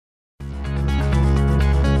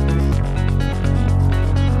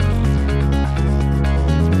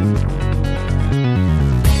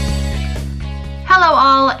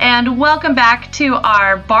and welcome back to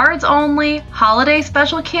our Bards Only Holiday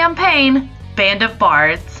Special campaign, Band of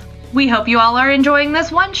Bards. We hope you all are enjoying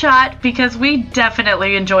this one-shot because we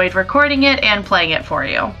definitely enjoyed recording it and playing it for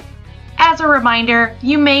you. As a reminder,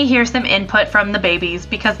 you may hear some input from the babies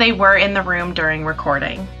because they were in the room during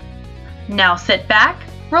recording. Now sit back,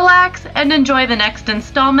 relax, and enjoy the next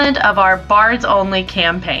installment of our Bards Only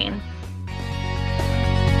campaign.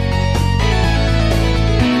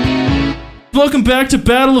 Welcome back to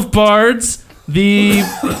Battle of Bards, the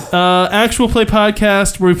actual play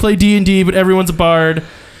podcast where we play D&D, but everyone's a bard.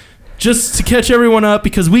 Just to catch everyone up,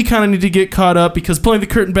 because we kind of need to get caught up, because pulling the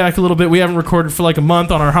curtain back a little bit, we haven't recorded for like a month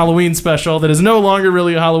on our Halloween special that is no longer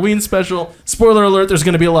really a Halloween special. Spoiler alert, there's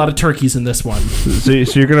going to be a lot of turkeys in this one. So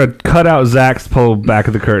you're going to cut out Zach's pull back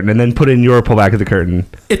of the curtain and then put in your pull back of the curtain.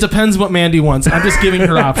 It depends what Mandy wants. I'm just giving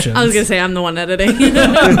her options. I was going to say, I'm the one editing.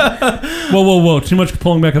 Whoa. Too much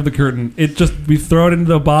pulling back of the curtain. We throw it into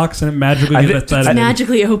the box and it magically gets that. It's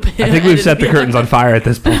magically open. I think we've set the curtains on fire at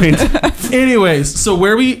this point. Anyways, so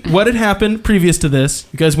what had happened previous to this,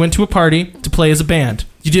 you guys went to a party to play as a band.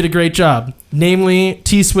 You did a great job. Namely,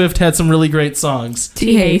 T-Swift had some really great songs.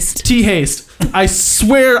 T-Haste. I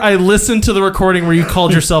swear I listened to the recording where you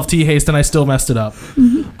called yourself T-Haste and I still messed it up.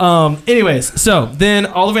 Anyways, so then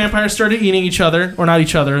all the vampires started eating each other, or not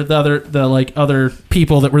each other, the other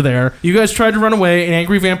people that were there. You guys tried to run away. An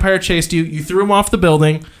angry vampire chased you. You threw him off the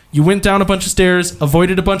building. You went down a bunch of stairs,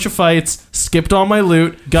 avoided a bunch of fights, skipped all my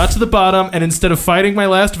loot, got to the bottom, and instead of fighting my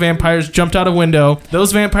last vampires, jumped out a window.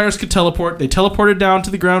 Those vampires could teleport. They teleported down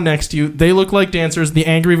to the ground next to you. They look like dancers. The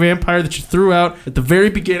angry vampire that you threw out at the very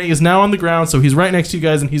beginning is now on the ground, so he's right next to you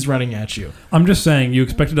guys, and he's running at you. I'm just saying, you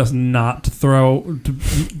expected us not to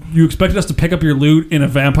you expected us to pick up your loot in a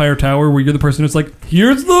vampire tower where you're the person who's like,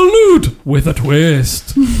 here's the loot with a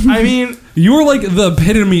twist. I mean... You were like the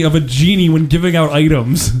epitome of a genie when giving out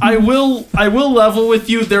items. I will level with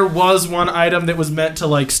you. There was one item that was meant to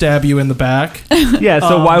like stab you in the back. Yeah,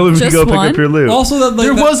 so why would we go pick up your loot? Also,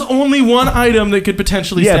 there was only one item that could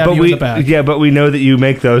potentially stab you in the back. Yeah, but we know that you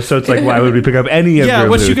make those, so it's like, why would we pick up any of your loot? Yeah,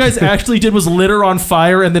 what you guys actually did was lit her on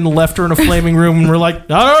fire and then left her in a flaming room, and we're like,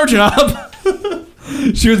 not our job.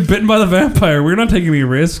 She was bitten by the vampire. We're not taking any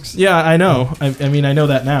risks. Yeah, I know. I mean, I know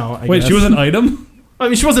that now. I guess. She was an item? I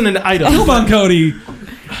mean, she wasn't an item. Come on, Cody.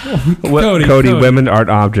 Cody, women aren't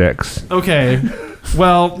objects. Okay.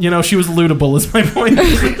 Well, she was lootable is my point.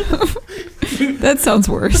 That sounds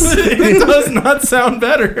worse. It does not sound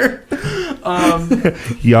better.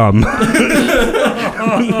 Yum.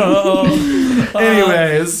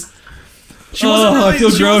 Anyways. She wasn't really, I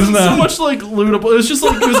feel gross now. So much like lootable. It was just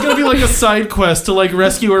like it was gonna be like a side quest to like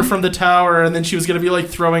rescue her from the tower, and then she was gonna be like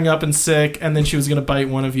throwing up and sick, and then she was gonna bite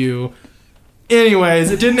one of you.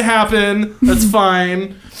 Anyways, it didn't happen. That's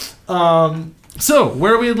fine. So,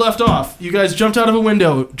 where we had left off, you guys jumped out of a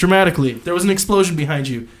window dramatically. There was an explosion behind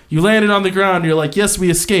you. You landed on the ground. You're like, yes, we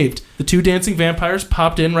escaped. The two dancing vampires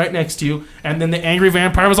popped in right next to you, and then the angry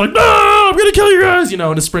vampire was like, no, I'm going to kill you guys,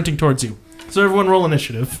 and is sprinting towards you. So everyone roll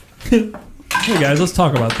initiative. Hey, guys, let's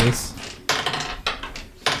talk about this.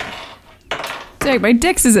 Dang, my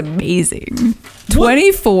dex is amazing.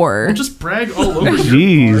 24. We'll just brag all over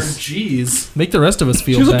you. Jeez. Make the rest of us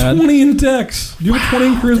feel bad. She was a 20 in dex. You have a 20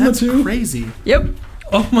 in charisma that's too? Crazy. Yep.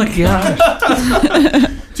 Oh my gosh.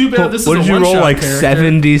 Too bad this is a one-shot character. What did you roll, like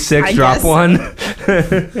 76 drop one?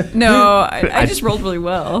 No, I just rolled really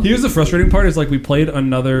well. Here's the frustrating part is like we're playing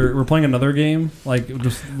another game, like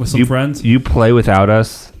just with some friends. You play without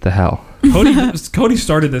us, the hell. Cody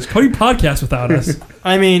started this. Cody podcasts without us.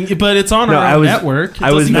 I mean, but it's on our network.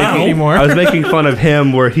 I was making fun of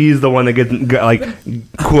him where he's the one that gets like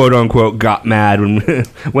quote unquote got mad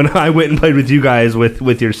when I went and played with you guys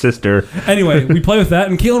with your sister. Anyway, we play with that,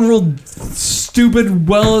 and Kaylin rolled stupid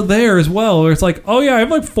well there as well. Where it's like, oh yeah, I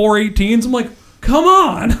have like 4 18s. I'm like, come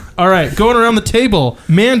on. All right, going around the table.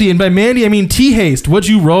 Mandy, and by Mandy I mean T-Haste. What'd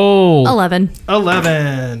you roll? 11.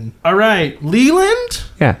 All right, Leland?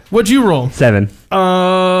 Yeah. What'd you roll? 7.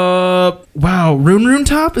 Wow, Rune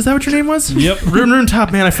Top? Is that what your name was? Yep. Rune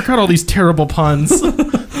Top, man, I forgot all these terrible puns. It's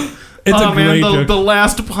a great joke. The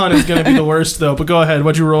last pun is going to be the worst, though, but go ahead.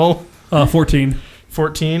 What'd you roll? 14.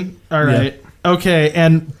 14? All right. Yeah. Okay,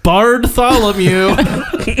 and Bartholomew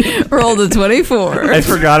rolled a 24. I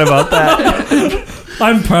forgot about that.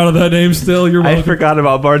 I'm proud of that name still. You're welcome. I forgot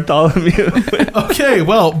about Bartholomew. Okay,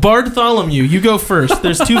 well, Bartholomew, you go first.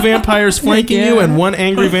 There's 2 vampires flanking you and 1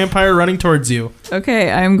 angry vampire running towards you.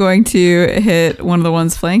 Okay, I'm going to hit one of the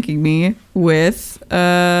ones flanking me with Do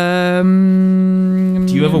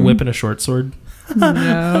you have a whip and a short sword?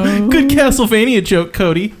 No. Good Castlevania joke,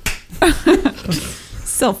 Cody.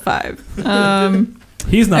 Still 5.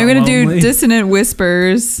 He's not I'm gonna lonely. do dissonant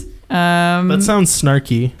whispers. That sounds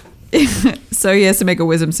snarky. So he has to make a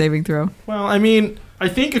wisdom saving throw. Well, I mean, I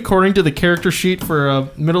think according to the character sheet for a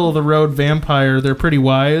middle-of-the-road vampire, they're pretty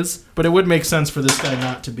wise, but it would make sense for this guy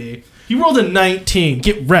not to be. He rolled a 19.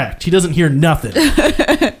 Get wrecked. He doesn't hear nothing.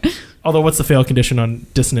 Although, what's the fail condition on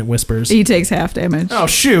dissonant whispers? He takes half damage. Oh,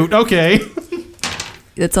 shoot. Okay.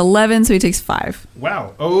 It's 11, so he takes 5.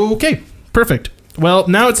 Wow. Okay. Perfect. Well,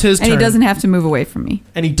 now it's his And turn. he doesn't have to move away from me.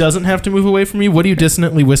 And he doesn't have to move away from you? What do you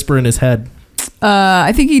dissonantly whisper in his head?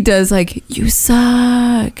 I think he does like, you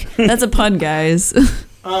suck. That's a pun, guys.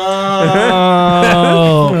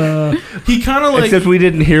 Oh. He kind of like... Except we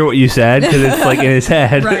didn't hear what you said because it's like in his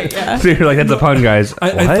head. Right, yeah. So you're like, that's a pun, guys.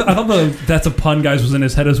 I thought the that's a pun, guys, was in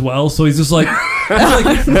his head as well. So he's just like,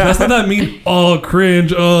 that's not that mean. Oh,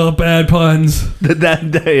 cringe. Oh, bad puns. that's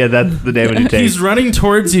the damage you take. He's running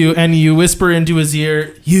towards you, and you whisper into his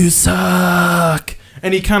ear, "You suck."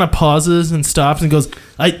 And he kind of pauses and stops and goes,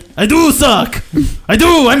 I do suck. I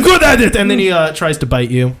do. I'm good at it. And then he tries to bite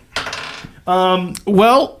you.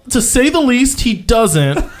 Well, to say the least, he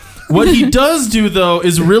doesn't. What he does do, though,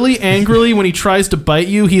 is really angrily when he tries to bite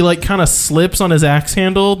you, he like kind of slips on his axe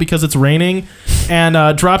handle because it's raining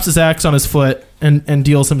and drops his axe on his foot and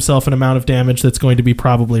deals himself an amount of damage that's going to be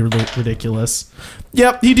probably ridiculous.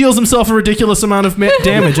 Yep, he deals himself a ridiculous amount of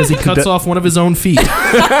damage as he cuts off one of his own feet.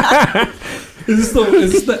 Is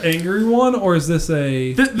this the angry one, or is this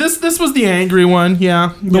a... This was the angry one,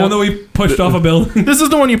 yeah. The one that we pushed off a building? This is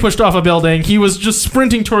the one you pushed off a building. He was just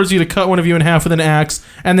sprinting towards you to cut one of you in half with an axe,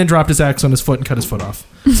 and then dropped his axe on his foot and cut his foot off.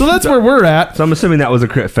 So that's where we're at. So I'm assuming that was a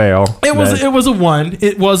crit fail. It was a 1.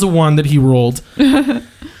 It was a 1 that he rolled.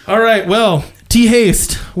 All right, well,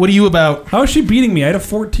 T-Haste, what are you about? How is she beating me? I had a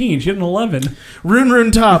 14. She had an 11.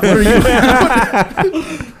 Rune Top, what are you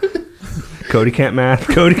about? Cody can't math.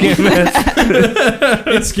 It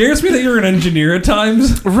scares me that you're an engineer at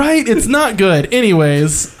times. Right, it's not good.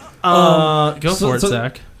 Anyways, go for it, so-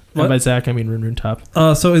 Zach. what? And by Zach, I mean Rune Top.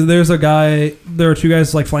 So there are two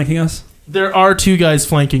guys like flanking us? There are 2 guys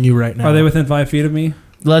flanking you right now. Are they within 5 feet of me?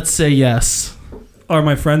 Let's say yes. Are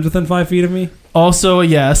my friends within 5 feet of me? Also a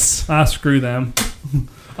yes. Screw them.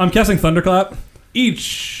 I'm casting Thunderclap.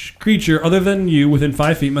 Each creature other than you within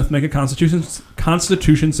 5 feet must make a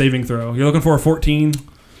Constitution saving throw. You're looking for a 14.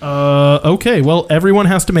 Okay, well, everyone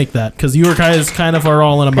has to make that, because you guys kind of are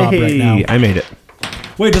all in a mob right now. I made it.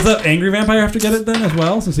 Wait, does the angry vampire have to get it then as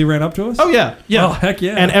well, since he ran up to us? Oh, yeah. Oh, heck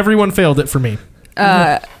yeah. And everyone failed it for me.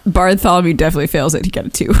 Bartholomew definitely fails it. He got a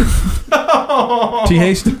 2.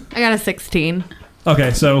 T-Haste? I got a 16.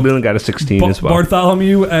 Okay, so Leland got a 16 as well.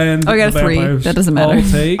 Bartholomew and Oh, I got the a 3. vampires That doesn't matter. all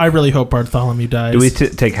take. I really hope Bartholomew dies. Do we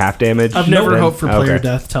take half damage? I've never then? hoped for player Okay.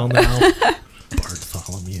 death till now.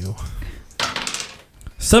 Bartholomew.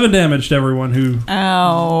 7 damage to everyone who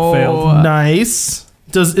Ow. failed. Nice.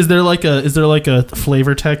 Is there like a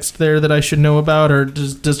flavor text there that I should know about, or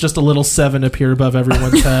does just a little 7 appear above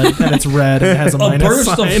everyone's head and it's red and has a A minus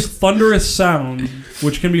burst sign? of thunderous sound,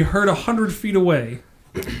 which can be heard 100 feet away.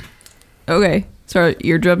 Okay. So our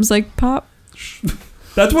eardrums like pop?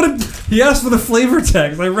 That's what he asked for the flavor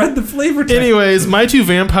text. I read the flavor text. Anyways, my 2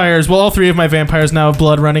 vampires, well, all 3 of my vampires now have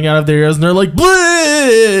blood running out of their ears, and they're like,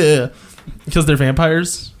 bleh! Because they're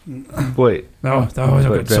vampires. Wait. No, that was a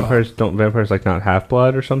But good song. vampires like not have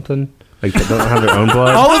blood or something? Like they don't have their own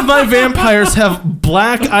blood? All of my vampires have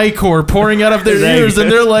black ichor pouring out of their Dang. ears,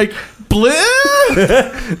 and they're like, bleh!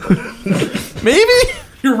 Maybe?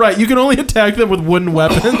 You're right, you can only attack them with wooden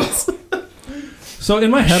weapons. So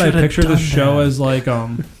in my head, I Should've picture this done show that. as like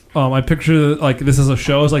I picture like this as a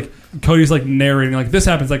show as like Cody's like narrating like this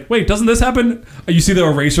happens, like wait, doesn't this happen? You see the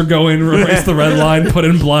eraser go in, erase the red line, put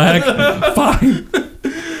in black. Fine.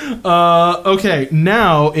 Okay,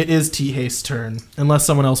 now it is T-Haste's turn, unless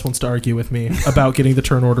someone else wants to argue with me about getting the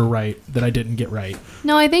turn order right that I didn't get right.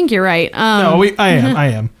 No, I think you're right. No, I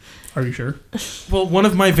am. Are you sure? Well, one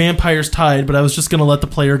of my vampires tied, but I was just going to let the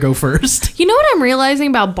player go first. You know what I'm realizing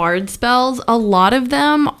about bard spells? A lot of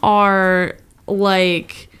them are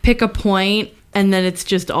like pick a point and then it's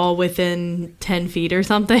just all within 10 feet or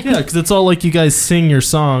something. Yeah, because it's all like you guys sing your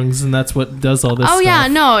songs, and that's what does all this stuff. Yeah,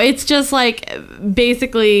 no, it's just like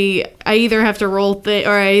basically I either have to roll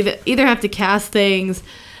or I either have to cast things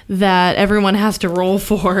that everyone has to roll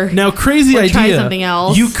for. Now, crazy or idea. try something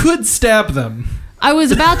else. You could stab them. I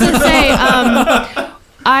was about to say,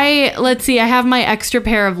 let's see, I have my extra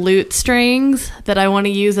pair of lute strings that I want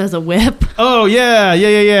to use as a whip. Oh, yeah.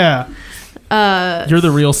 You're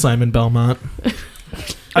the real Simon Belmont.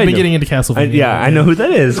 I've been getting into Castlevania. I know who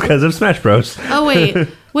that is because of Smash Bros. Oh, wait.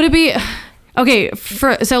 Would it be... Okay,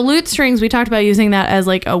 so loot strings, we talked about using that as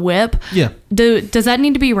like a whip. Yeah. Does that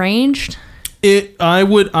need to be ranged? I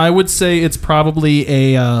would say it's probably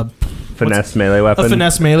a Finesse melee weapon. A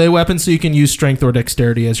finesse melee weapon, so you can use strength or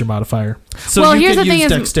dexterity as your modifier. So Well, you here's can the thing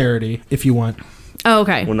use is- dexterity if you want. Oh,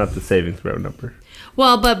 okay. Well, not the saving throw number.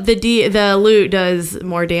 Well, but the loot does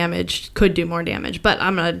more damage, could do more damage, but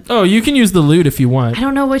I'm going to... Oh, you can use the loot if you want. I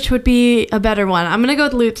don't know which would be a better one. I'm going to go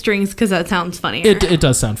with loot strings because that sounds funnier. It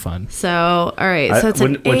does sound fun. So, all right. So it's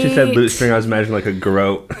an when she said 8. loot string, I was imagining like a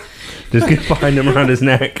garrote. Just get behind him around his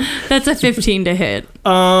neck. That's a 15 to hit.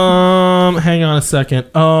 Hang on a second.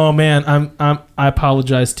 Oh man, I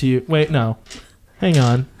apologize to you. Wait, no. Hang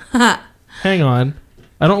on. Hang on.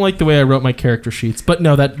 I don't like the way I wrote my character sheets, but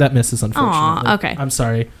no, that misses, unfortunately. Aw, okay. I'm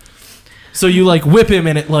sorry. So you like whip him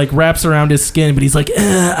and it like wraps around his skin, but he's like,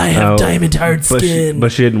 I have diamond hard skin.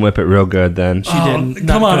 But she didn't whip it real good then. She didn't.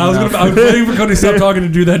 Come on, I was waiting for Cody to stop talking to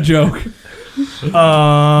do that joke.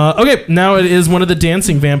 Okay, now it is one of the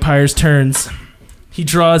dancing vampires' turns. He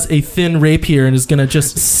draws a thin rapier and is gonna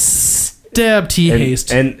just stab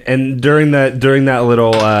T-Haste. And during that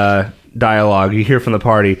little dialogue, you hear from the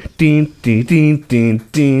party, ding ding ding ding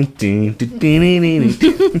ding ding ding ding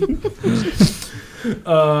ding.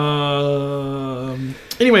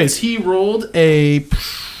 Anyways, he rolled a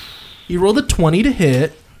 20 to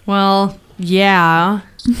hit Well, yeah.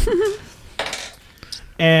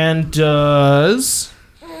 and does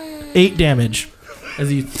 8 damage as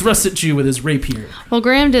he thrusts at you with his rapier. Well,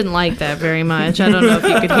 Graham didn't like that very much. I don't know if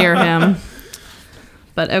you could hear him.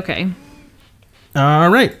 But okay. All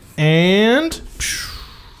right, and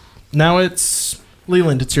now it's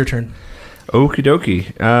Leland. It's your turn. Okie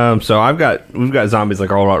dokie. So we've got zombies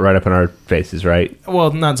like all right up in our faces, right?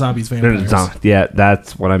 Well, not zombies, vampires. Yeah,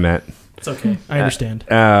 that's what I meant. It's okay. I understand.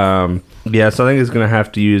 Yeah, so I think he's gonna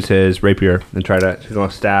have to use his rapier and try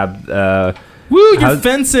to stab. Woo! You're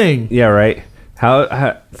fencing. Yeah, right.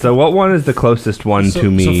 How? So what one is the closest one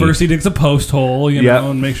to me? So first he digs a post hole, you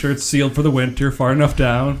know, and make sure it's sealed for the winter, far enough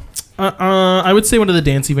down. I would say one of the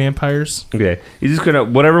dancing vampires. Okay, he's just gonna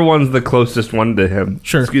whatever one's the closest one to him.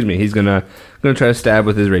 Sure. Excuse me. He's gonna try to stab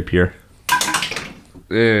with his rapier.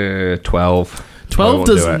 12. 12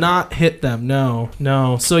 does not hit them. No.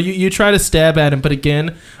 So you try to stab at him, but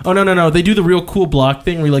again, no. They do the real cool block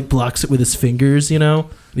thing where he like blocks it with his fingers, you know.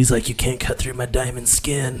 And he's like, "You can't cut through my diamond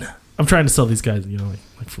skin." I'm trying to sell these guys, you know,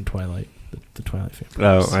 like from Twilight, the Twilight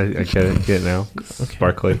vampires. Oh, I get it now. Okay.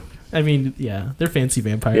 Sparkly. I mean, yeah, they're fancy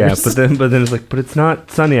vampires. Yeah, but then it's like, but it's not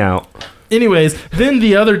sunny out. Anyways, then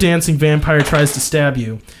the other dancing vampire tries to stab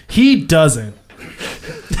you. He doesn't.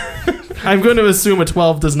 I'm going to assume a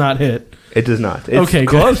 12 does not hit. It does not. It's okay,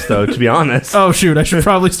 close though, to be honest. Oh shoot, I should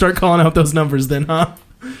probably start calling out those numbers then, huh?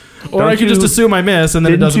 Or I could just assume I miss and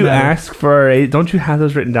then it doesn't matter. Didn't you ask for don't you have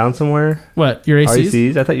those written down somewhere? What, your ACs?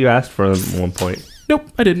 RACs? I thought you asked for them at one point. Nope,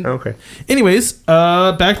 I didn't. Okay. Anyways,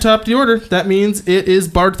 back top the order. That means it is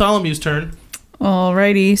Bartholomew's turn.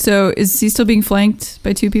 Alrighty. So is he still being flanked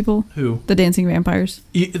by 2 people? Who? The dancing vampires.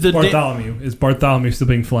 Bartholomew. Is Bartholomew still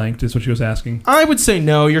being flanked, is what she was asking. I would say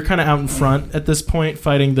no. You're kind of out in front at this point,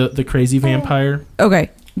 fighting the crazy vampire.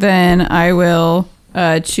 Okay. Then I will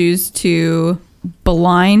choose to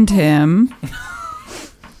blind him.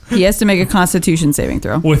 He has to make a Constitution saving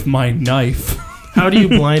throw. With my knife. How do you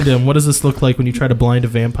blind him? What does this look like when you try to blind a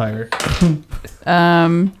vampire?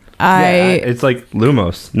 It's like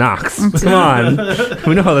Lumos. Nox. Come on.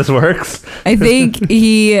 We know how this works. I think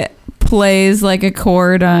he plays like a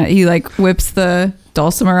chord. He like whips the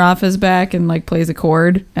dulcimer off his back and like plays a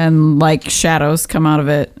chord, and like shadows come out of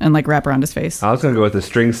it and like wrap around his face. I was gonna go with the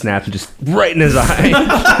string snaps and just right in his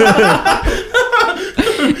eye.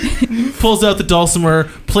 Pulls out the dulcimer,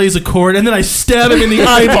 plays a chord, and then I stab him in the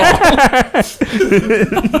eyeball.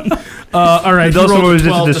 All right, the dulcimer was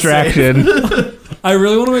just a distraction. I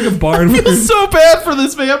really want to make a bard. I feel so bad for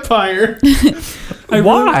this vampire.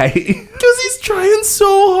 Why? Because he's trying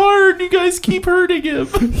so hard. You guys keep hurting him.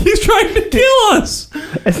 He's trying to kill us.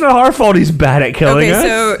 It's not our fault he's bad at killing us.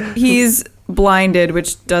 So he's blinded,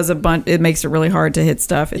 which does a bunch. It makes it really hard to hit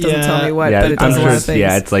stuff. It doesn't tell me what, but it does a lot of things.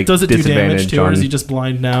 Yeah, it's like does it do damage too, or on... is he just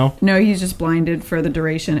blind now? No, he's just blinded for the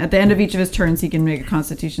duration. At the end of each of his turns, he can make a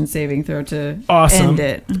Constitution saving throw to end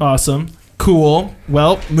it. Awesome. Cool.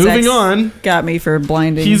 Well, moving on. Got me for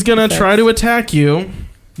blinding. He's gonna try to attack you.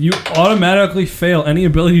 You automatically fail any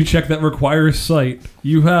ability check that requires sight.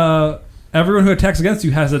 You have everyone who attacks against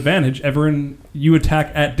you has advantage. Everyone you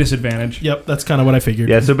attack at disadvantage. Yep, that's kind of what I figured.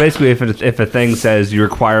 Yeah, so basically, if a thing says you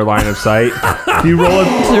require line of sight, you roll a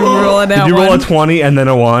did you roll a 20 and then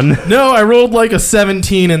a 1? No, I rolled like a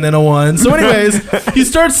 17 and then a 1. So anyways, he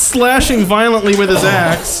starts slashing violently with his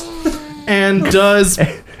axe. and does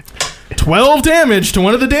 12 damage to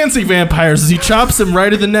one of the dancing vampires as he chops him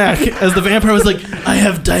right in the neck. As the vampire was like, I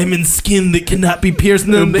have diamond skin that cannot be pierced.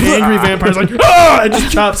 And then the angry vampire's like, oh, and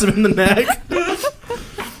just chops him in the neck.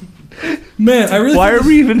 Man, I really. Why are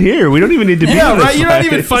we even here? We don't even need to be. Yeah, in this right. You're not fight.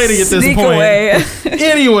 even fighting at this Sneak point. away.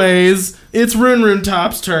 Anyways, it's Rune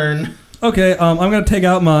Top's turn. Okay, I'm gonna take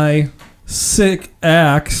out my sick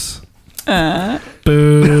axe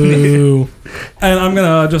Boo. and I'm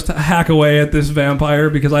gonna just hack away at this vampire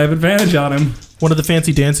because I have advantage on him. One of the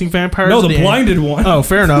fancy dancing vampires? No, the blinded one. Oh,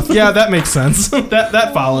 fair enough. Yeah, that makes sense.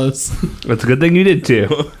 that follows. That's a good thing you did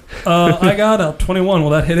too. I got a 21. Will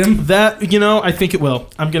that hit him? That, I think it will.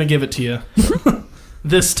 I'm going to give it to you.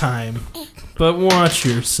 This time. But watch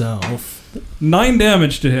yourself. 9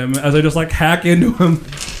 damage to him as I just hack into him.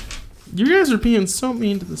 You guys are being so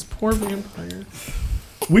mean to this poor vampire.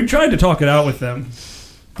 We tried to talk it out with them.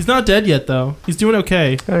 He's not dead yet, though. He's doing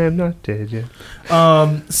okay. I am not dead yet.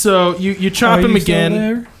 So you chop Are him you still again.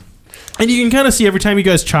 there? And you can kind of see every time you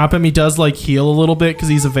guys chop him, he does heal a little bit because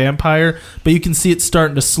he's a vampire. But you can see it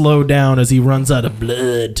starting to slow down as he runs out of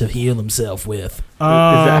blood to heal himself with.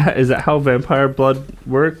 Is that how vampire blood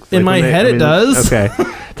works? In my head, it does. Okay,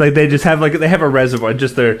 it's they just have they have a reservoir.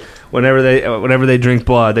 Just whenever they drink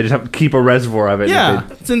blood, they just have to keep a reservoir of it. Yeah,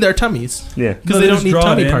 it's in their tummies. Yeah, because they don't just need draw it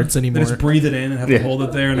tummy in, parts anymore. They just breathe it in and have to hold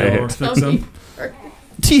it there and it'll fix them.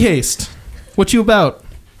 T-Haste, what you about?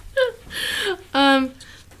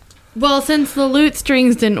 Well, since the loot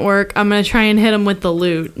strings didn't work, I'm gonna try and hit him with the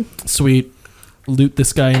loot. Sweet. Loot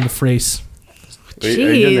this guy in the face. Are you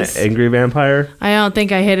doing the angry vampire? I don't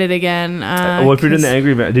think I hit it again. Well, if you're doing the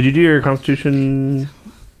angry vampire, did you do your constitution?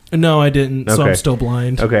 No, I didn't. So Okay. I'm still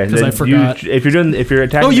blind. Okay, because I forgot. if you're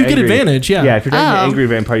attacking. Oh, you the get angry- advantage. Yeah. Yeah, if you're attacking the Oh. angry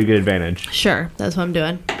vampire, you get advantage. Sure, that's what I'm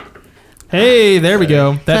doing. Hey, there we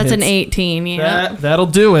go. That's an hits. 18. Yeah. That'll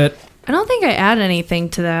do it. I don't think I add anything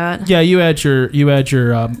to that. Yeah, you add your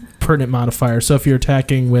pertinent modifier. So if you're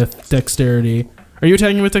attacking with dexterity, are you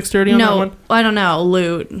attacking with dexterity on that No, one? I don't know.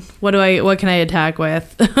 Loot. What can I attack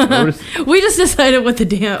with? What We just decided what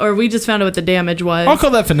we just found out what the damage was. I'll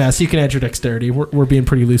call that finesse. You can add your dexterity. We're being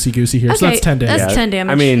pretty loosey goosey here. So Okay, that's 10 damage. that's 10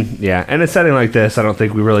 damage. I mean, yeah, in a setting like this, I don't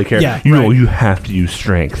think we really care. Yeah, You have to use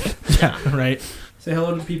strength. Yeah, right. Say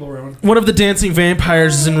hello to the people, Rowan. One of the dancing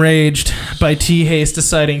vampires is enraged by T-Haste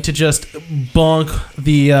deciding to just bonk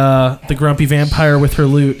the grumpy vampire with her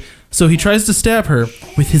loot. So he tries to stab her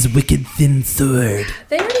with his wicked thin sword.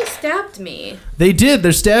 they already stabbed me. They did.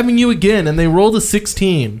 They're stabbing you again, and they rolled a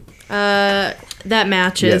 16. That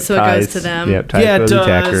matches, Yeah, so it ties. goes to them. Yep, ties Yeah, for it the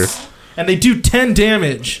attacker. does. And they do 10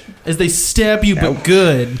 damage as they stab you, but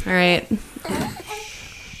good. All right.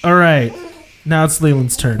 All right. Now it's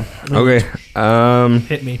Leland's turn. Okay.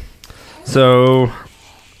 Hit me. So,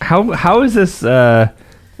 how is this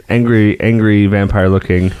angry vampire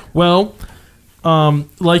looking? Well,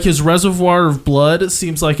 like his reservoir of blood, it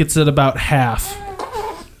seems like it's at about half.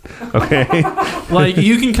 Okay. Like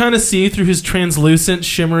you can kind of see through his translucent,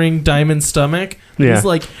 shimmering diamond stomach. Yeah. He's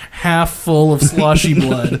like half full of sloshy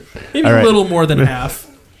blood. Maybe All right. a little more than half.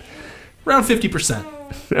 Around 50%.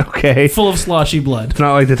 Okay. Full of sloshy blood. It's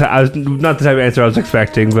not like I was not the type of answer I was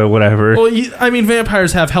expecting, but whatever. Well,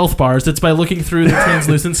 vampires have health bars. It's by looking through their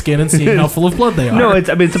translucent skin and seeing how full of blood they are. No,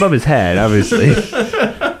 it's above his head, obviously.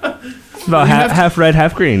 It's about half red,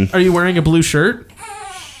 half green. Are you wearing a blue shirt?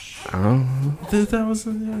 Oh. That was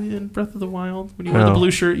in Breath of the Wild. When you wear the Oh.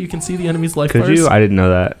 blue shirt, you can see the enemy's life Could bars. you? I didn't know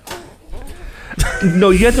that.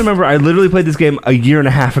 No, you have to remember, I literally played this game a year and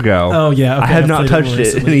a half ago. Oh, yeah. Okay, I have I've not played touched more it in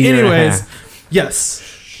a recently. year and a Anyways, half. yes.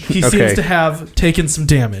 He Okay. seems to have taken some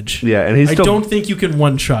damage. Yeah, and he's I still. don't think you can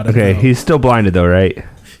one-shot him. Okay, though. he's still blinded though, right?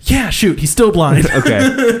 Yeah, shoot, he's still blind. Okay,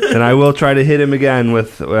 then I will try to hit him again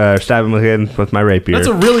with stab him again with my rapier. That's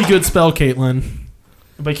a really good spell, Caitlin.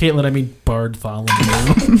 By Caitlin, I mean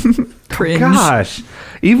Bartholomew. Cringe. Gosh,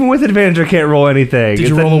 even with advantage, I can't roll anything. Did it's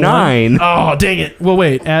you roll a a 9. Oh, dang it. Well,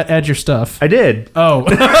 wait, add your stuff. I did. Oh.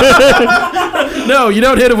 No, you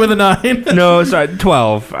don't hit it with a 9. No, sorry,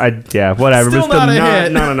 12. Yeah, whatever. Still but not a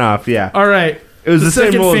hit. Not enough. Yeah. All right. It was the same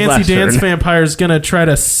second rule as fancy last dance turn. vampire is gonna try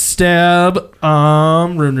to stab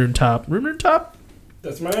Rune Top. Rune Top?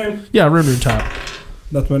 That's my name. Yeah, Rune Top.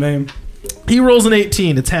 That's my name. He rolls an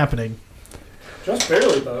 18. It's happening. Just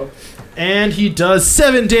barely, though. And he does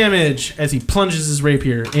 7 damage as he plunges his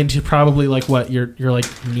rapier into probably your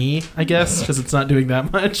knee, I guess, because it's not doing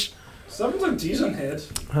that much. 7's a decent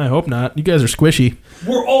hit. I hope not. You guys are squishy.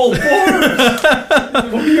 We're all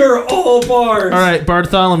bars. We are all bars. All right,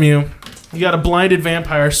 Bartholomew. You got a blinded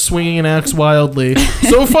vampire swinging an axe wildly.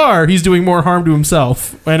 So far, he's doing more harm to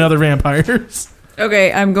himself and other vampires.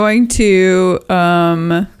 Okay, I'm going to hit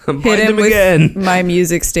Bind him him with again. my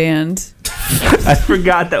music stand. I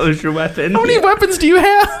forgot that was your weapon. How many weapons do you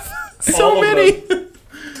have? So All of many.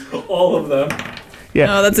 All of them.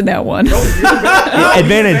 Yeah. Oh, that's a net one.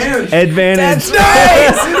 Advantage. That's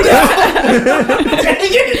nice.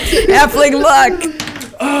 Halfling luck.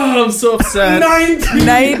 Oh, I'm so upset.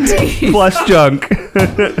 19. Plus junk.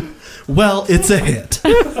 Well, it's a hit.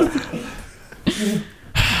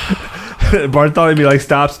 Bartholomew like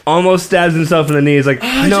stops, almost stabs himself in the knee. He's like,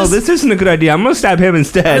 no, this isn't a good idea. I'm gonna stab him I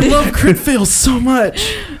instead. love crit fails so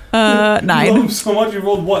much. 9. You love him so much, you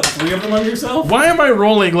rolled what? 3 of them on yourself? Why am I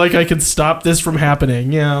rolling like I can stop this from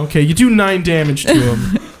happening? Yeah, okay. You do 9 damage to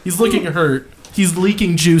him. He's looking hurt. He's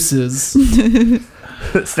leaking juices.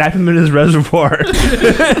 Stab him in his reservoir.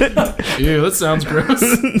 Ew, that sounds gross.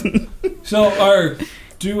 So,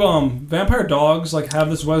 do vampire dogs like have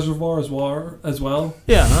this reservoir as well?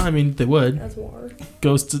 Yeah, I mean, they would. That's war.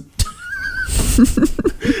 Goes to...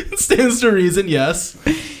 Stands to reason, yes.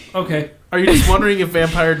 Okay. Are you just wondering if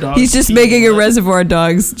vampire dogs... He's just eat making a blood? Reservoir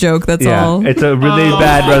Dogs joke, that's Yeah, all. it's a really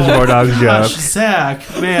bad Reservoir Dogs Gosh, joke. Zach,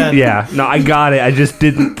 man. Yeah, no, I got it. I just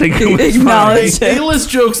didn't think it was Acknowledge funny. it. A-list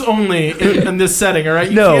jokes only in this setting, all right?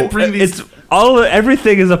 You No, can't bring these... it's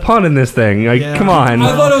everything is a pun in this thing. Like, Yeah. come on.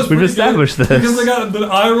 I thought it was We've pretty established good this. because I got the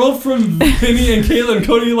eye roll from Vinny and Caitlin and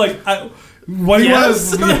Cody. Like, what do you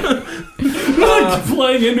Yes. want? Like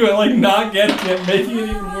playing into it, like not getting it, making it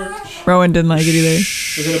even worse. Rowan didn't like it either.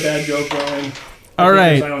 Was it a bad joke, Brian? All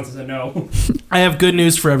right. Silence is a no. I have good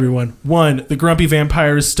news for everyone. 1, the grumpy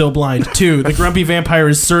vampire is still blind. 2, the grumpy vampire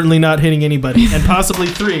is certainly not hitting anybody. And possibly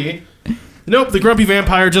 3, nope, the grumpy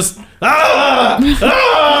vampire just...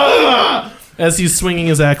 as he's swinging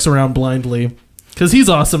his axe around blindly. Because he's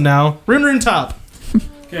awesome now. Rin top.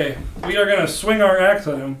 Okay, we are gonna swing our axe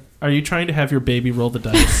at him. Are you trying to have your baby roll the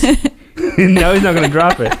dice? No, he's not going to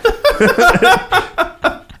drop it.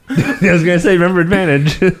 I was going to say, remember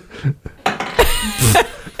advantage.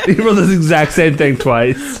 He rolled this exact same thing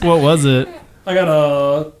twice. What was it? I got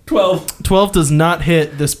a 12. 12 does not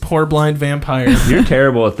hit this poor blind vampire. You're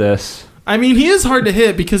terrible at this. I mean, he is hard to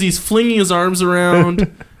hit because he's flinging his arms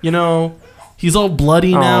around. You know, he's all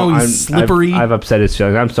bloody now. He's slippery. I've upset his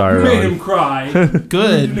feelings. I'm sorry, You made Rowan. him cry. You didn't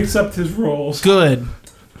Good. accept his rolls. Good.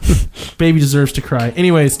 Baby deserves to cry.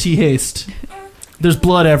 Anyways, T-Haste. There's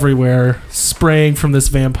blood everywhere, spraying from this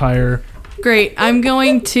vampire. Great. I'm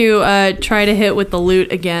going to try to hit with the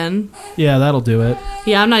loot again. Yeah, that'll do it.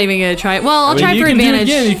 Yeah, I'm not even going to try it. Well, I'll I mean, try you for can advantage.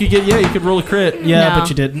 Do it again. You could get. Yeah, you could roll a crit. Yeah, No. but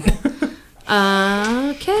you didn't.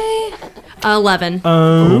 Okay. 11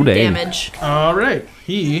 Oh, dang. damage. All right.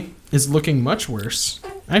 He is looking much worse.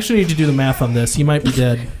 I actually need to do the math on this. He might be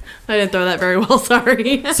dead. I didn't throw that very well,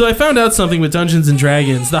 sorry. So I found out something with Dungeons and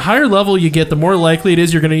Dragons. The higher level you get, the more likely it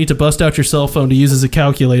is you're going to need to bust out your cell phone to use as a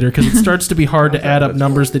calculator because it starts to be hard to add up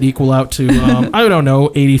numbers that equal out to, I don't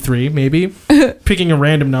know, 83 maybe. Picking a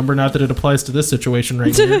random number, not that it applies to this situation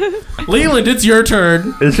right here. Leland, it's your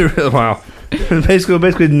turn. Wow.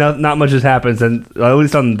 Basically, not much has happened, and at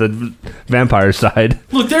least on the vampire side.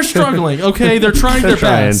 Look, they're struggling, okay? They're trying their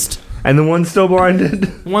best. And the one's still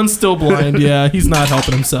blinded. One's still blind, yeah. He's not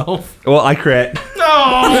helping himself. Well, I crit. No!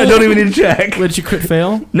 I don't even need to check. Did you crit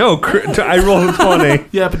fail? No, I rolled 20.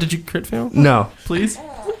 Yeah, but did you crit fail? No. Please?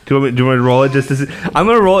 Do you want me to roll it just to see? I'm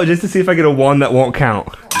going to roll it just to see if I get a 1 that won't count.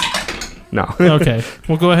 No. Okay.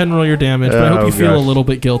 Well, go ahead and roll your damage, but I hope Oh, you feel a gosh. little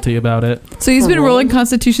bit guilty about it. So he's been rolling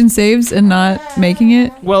Constitution saves and not making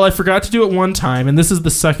it? Well, I forgot to do it one time, and this is the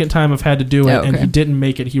second time I've had to do it, Oh, and okay. he didn't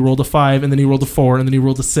make it. He rolled a 5, and then he rolled a 4, and then he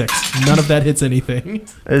rolled a 6. None of that hits anything.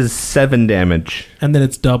 That is 7 damage. And then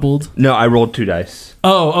it's doubled. No, I rolled 2 dice.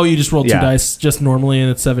 Oh, you just rolled 2 Yeah. dice just normally, and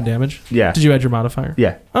it's 7 damage? Yeah. Did you add your modifier?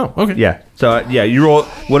 Yeah. Oh, okay. Yeah. So, yeah, you roll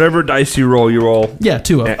whatever dice you roll, Yeah,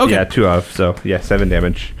 2 of. Okay. Yeah, 2 of. So, yeah, 7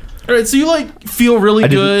 damage. All right, so you, feel really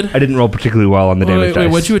good. I didn't roll particularly well on the damage dice.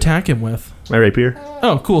 What'd you attack him with? My rapier.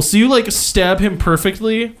 Oh, cool. So you, stab him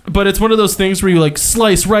perfectly, but it's one of those things where you,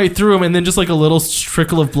 slice right through him, and then just, a little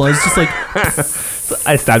trickle of blood is just,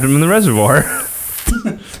 I stabbed him in the reservoir.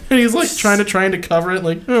 and he's, trying to cover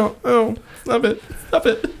it, oh, stop it.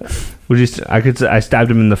 I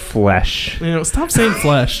stabbed him in the flesh. Stop saying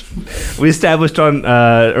flesh. We established on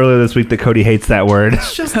earlier this week that Cody hates that word.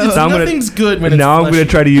 It's just, So I'm gonna- nothing's good when it's Now I'm fleshy. going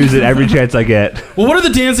to try to use it every chance I get. Well, what if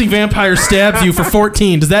the dancing vampire stabs you for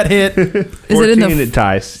 14? Does that hit? Is it 14 in the it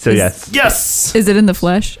ties. So yes. Yes! Is it in the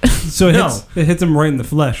flesh? So No. it hits him right in the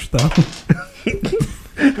flesh, though.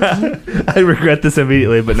 I regret this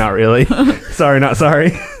immediately, but not really. Sorry, not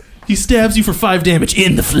sorry. He stabs you for 5 damage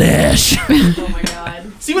in the flesh. Oh my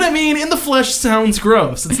god. See what I mean? In the flesh sounds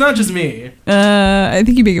gross. It's not just me. I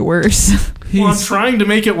think you make it worse. Well, I'm trying to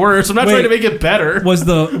make it worse. I'm not Wait. trying to make it better. Was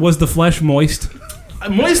the flesh moist?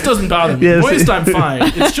 Moist doesn't bother me. Yes. Moist, I'm fine.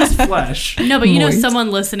 It's just flesh. No, but you know, Moist. someone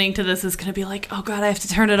listening to this is going to be like, oh, God, I have to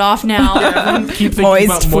turn it off now. Keep thinking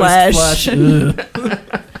Moist about flesh. moist flesh. Ugh.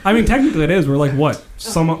 I mean, technically it is. We're like, what?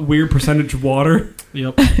 Some weird percentage of water?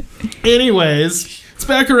 Yep. Anyways, it's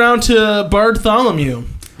back around to Bartholomew.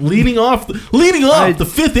 Leading off the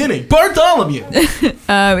fifth inning. Bartholomew.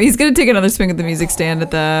 He's gonna take another swing at the music stand at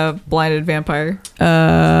the blinded vampire.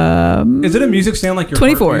 Is it a music stand like your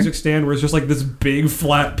 24. art music stand where it's just like this big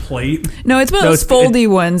flat plate? No, it's one of No, those foldy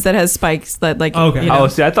ones that has spikes that like. Okay. You know, Oh,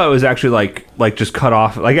 see, I thought it was actually like just cut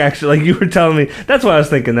off. Like actually, like you were telling me. That's why I was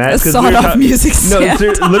thinking that. a 'cause sawed-off music No,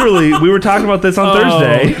 stand. literally, we were talking about this on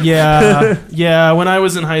Thursday. Yeah. Yeah. When I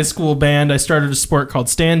was in high school band, I started a sport called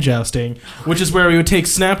stand jousting, which is where we would take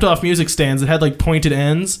snapped off music stands that had like pointed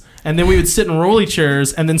ends, and then we would sit in rolly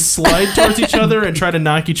chairs and then slide towards each other and try to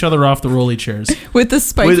knock each other off the rolly chairs. With the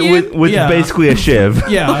spiky. With Yeah. basically a shiv.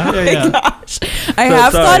 Yeah. Gosh. I So,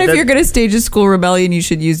 have sorry, thought if that- you're going to stage a school rebellion, you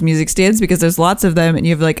should use music stands because there's lots of them and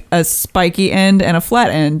you have like a spiky end and a flat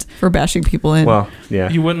end for bashing people in. Well, yeah.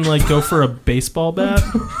 You wouldn't like go for a baseball bat?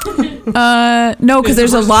 No, because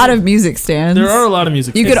there's a lot of music stands. There are a lot of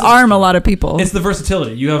music. You could arm a lot of people. It's the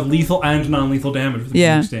versatility. You have lethal and non-lethal damage with the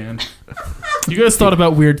Yeah. music stand. You guys thought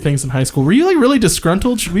about weird things in high school. Were you like really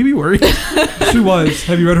disgruntled? Should we be worried? She was.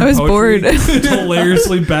 Have you read her I was poetry? bored. It's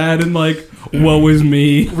hilariously bad and like, woe is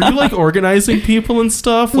me. Were you like organizing people and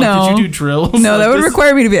stuff? Like, No. did you do drills? No, Like, that would this-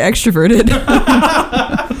 require me to be extroverted.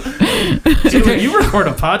 You record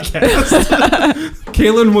a podcast.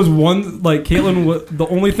 Caitlin was the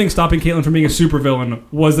only thing stopping Caitlin from being a supervillain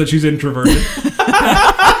was that she's introverted.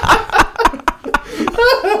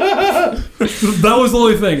 That was the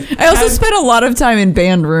only thing. I also spent a lot of time in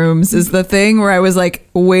band rooms is the thing where I was like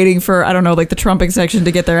waiting for, I don't know, like the trumpet section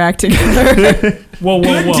to get their act together. Whoa.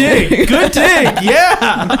 Good dig. Good dig. Yeah.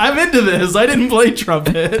 I'm into this. I didn't play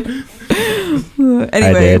trumpet.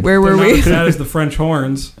 Anyway, did. where were Not we? as bad as the French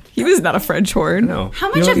horns. He was not a French horn. No. How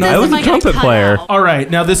much You of know, this I was am a I going to trumpet cut player. out? All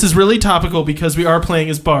right. Now, this is really topical because we are playing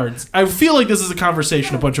as bards. I feel like this is a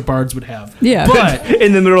conversation a bunch of bards would have. Yeah. But,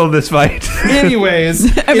 In the middle of this fight.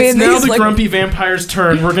 anyways, I mean, it's now these, the like- grumpy vampire's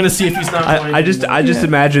turn. We're going to see if he's not blind I just anymore.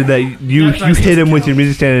 imagine that you That hit him with doesn't your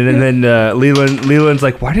music stand and then Leland's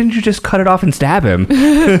like, why didn't you just cut it off and stab him?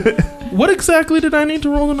 What exactly did I need to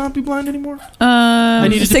roll to not be blind anymore?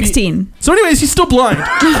 needed to be- 16. So, anyways, he's still blind.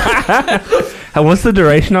 What's the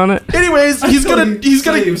duration on it? Anyways, he's gonna.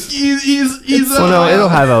 Well, no, it'll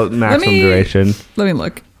have a maximum me- duration. Let me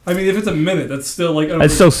look. I mean, if it's a minute, that's still like...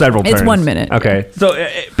 It's still several turns. It's 1 minute. Okay. So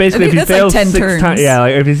basically, I if think he that's like fails 10 6 turns. times, yeah,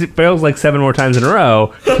 like if he fails like 7 more times in a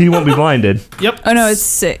row, he won't be blinded. Yep. Oh, no, it's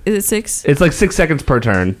 6. Is it 6? It's like 6 seconds per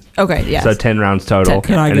turn. Okay, yeah. So 10 rounds total. 10.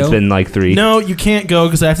 Can I and it's go? been like 3. No, you can't go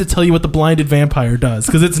because I have to tell you what the blinded vampire does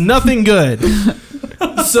because it's nothing good.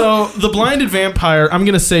 So the blinded vampire, I'm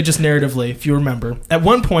gonna say just narratively, if you remember, at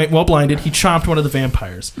one point while blinded, he chomped one of the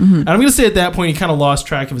vampires, and I'm gonna say at that point he kind of lost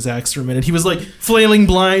track of his axe for a minute. He was like flailing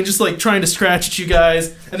blind, just like trying to scratch at you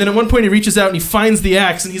guys, and then at one point he reaches out and he finds the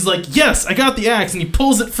axe, and he's like, "Yes, I got the axe," and he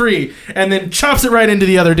pulls it free, and then chops it right into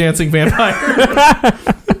the other dancing vampire.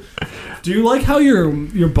 Do you like how your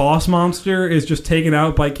boss monster is just taken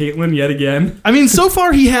out by Caitlin yet again? I mean, so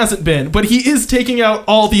far he hasn't been, but he is taking out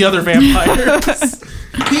all the other vampires.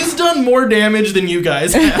 He's done more damage than you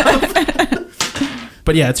guys have.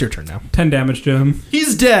 But yeah, it's your turn now. 10 damage to him.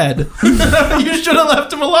 He's dead. You should have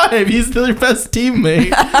left him alive. He's your best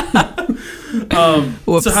teammate.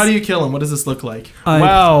 Whoops. So how do you kill him? What does this look like? I-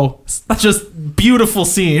 Wow. Just beautiful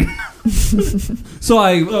scene.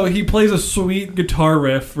 So he plays a sweet guitar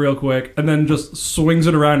riff real quick and then just swings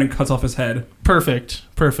it around and cuts off his head.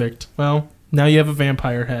 Perfect. Well, now you have a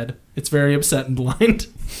vampire head. It's very upset and blind.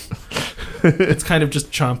 It's kind of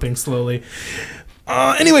just chomping slowly.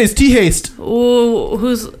 Anyways, T-Haste. Ooh,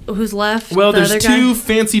 who's left? Well, The there's other guy? 2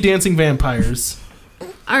 fancy dancing vampires.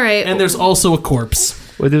 All right. And there's also a corpse.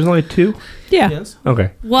 Wait, there's only 2? Yeah. Yes.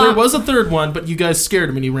 Okay. well, There was a third one, but you guys scared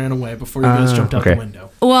him and he ran away before you guys jumped out okay. the window.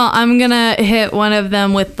 well, I'm gonna hit one of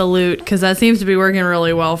them with the loot because that seems to be working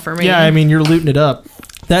really well for me. Yeah, I mean, you're looting it up.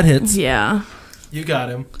 That hits. Yeah. You got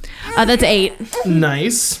him. That's 8.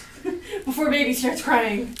 Nice. Before baby starts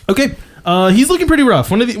crying. Okay. He's looking pretty rough.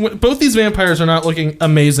 Both these vampires are not looking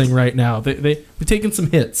amazing right now. They've taken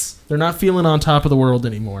some hits. They're not feeling on top of the world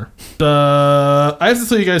anymore. I have to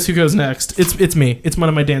tell you guys who goes next. It's me. It's one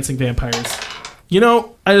of my dancing vampires. You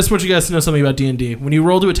know, I just want you guys to know something about D&D. When you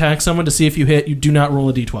roll to attack someone to see if you hit, you do not roll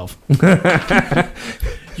a d12.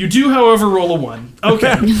 You do, however, roll a 1.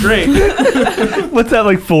 Okay, great. What's that,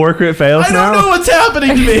 like 4 crit fails I now? don't know what's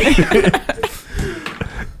happening to me.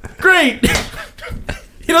 great.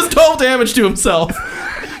 He does 12 damage to himself.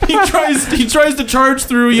 He tries to charge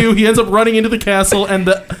through you. He ends up running into the castle, and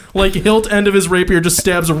the hilt end of his rapier just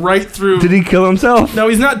stabs right through. Did he kill himself? No,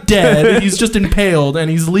 he's not dead. He's just impaled, and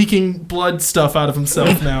he's leaking blood stuff out of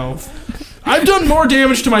himself now. I've done more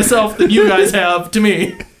damage to myself than you guys have to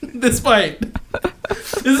me this fight.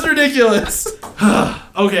 This is ridiculous.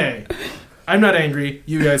 Okay. I'm not angry.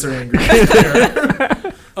 You guys are angry.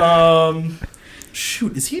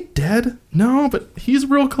 Shoot, is he dead? No, but he's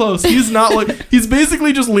real close. He's not he's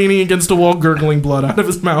basically just leaning against a wall, gurgling blood out of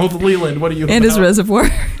his mouth. Leland, what are you And his reservoir.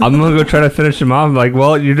 I'm gonna go try to finish him off. I'm like,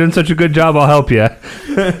 well, you're doing such a good job. I'll help you.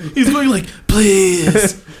 He's going like,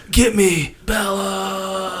 please, get me,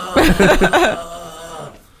 Bella.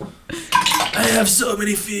 I have so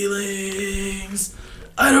many feelings.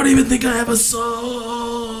 I don't even think I have a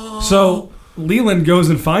soul. So Leland goes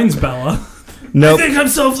and finds Bella. Nope. I think I'm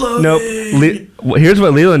self-loathing. Nope. Here's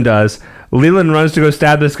what Leland does. Leland runs to go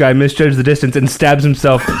stab this guy, misjudges the distance, and stabs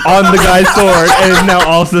himself on the guy's sword, and is now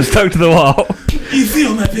also stuck to the wall. You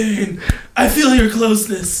feel my pain. I feel your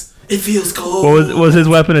closeness. It feels cold. Was his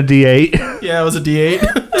weapon a D8? Yeah, it was a D8.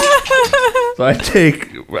 So I take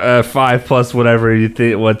 5 plus whatever you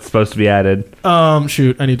think what's supposed to be added.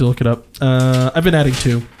 Shoot, I need to look it up. I've been adding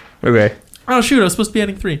 2. Okay. Oh shoot, I was supposed to be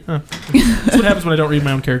adding 3. Huh. That's what happens when I don't read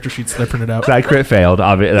my own character sheets that I printed out. So I crit failed.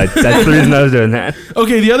 Obviously, that's the reason I was doing that.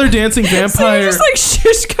 Okay, the other dancing vampire. So you just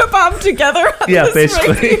shish kebab together. On Yeah, this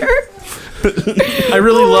basically. rapier? I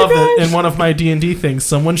really love that in one of my D&D things,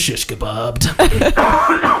 someone shish kebabbed.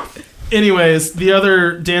 Anyways, the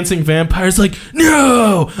other dancing vampire's like,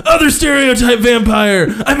 no! Other stereotype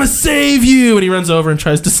vampire! I must save you! And he runs over and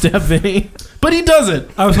tries to stab Vinny. But he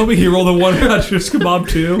doesn't. I was hoping he rolled a 1 on shish kebab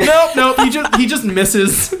too. Nope, he just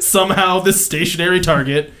misses somehow this stationary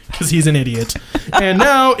target because he's an idiot. And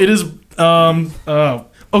now it is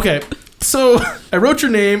okay. So I wrote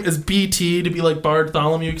your name as BT to be like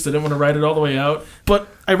Bartholomew because I didn't want to write it all the way out. But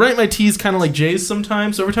I write my T's kind of like J's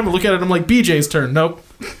sometimes. So every time I look at it, I'm like, BJ's turn. Nope.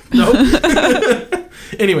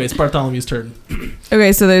 Anyways, Bartholomew's turn.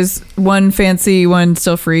 Okay, so there's one fancy, one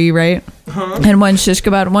still free, right? Huh? And one shish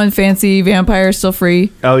kebab, one fancy vampire still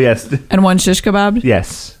free, Oh, yes. and one shish kebab.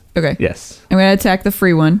 Yes. Okay. Yes. I'm gonna attack the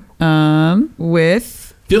free one.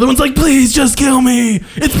 With The other one's like, please just kill me.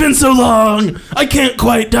 It's been so long. I can't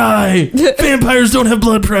quite die. Vampires don't have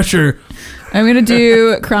blood pressure. I'm gonna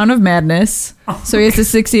do Crown of Madness. So he has to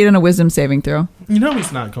succeed on a Wisdom saving throw. You know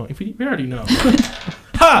he's not going. We already know.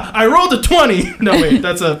 Ha! I rolled a 20. No wait,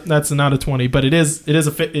 that's not a 20, but it's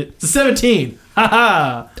a 17. Ha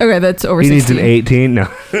ha. Okay, that's over He 16. needs an 18. No.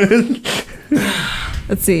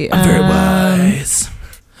 Let's see. I'm very wise.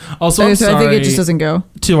 Also, Okay, I'm so sorry I think it just doesn't go.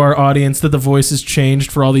 to our audience that the voices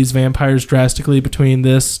changed for all these vampires drastically between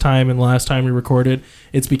this time and last time we recorded.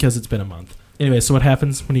 It's because it's been a month. Anyway, so what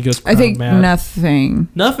happens when he goes I think mad? nothing.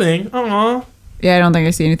 Nothing. Aw. Yeah, I don't think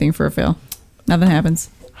I see anything for a fail. Nothing happens.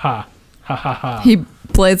 Ha. Ha ha ha. He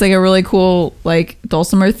plays like a really cool like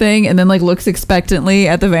dulcimer thing and then like looks expectantly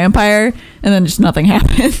at the vampire and then just nothing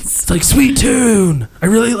happens. It's like, sweet tune. I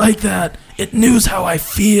really like that. It knows how I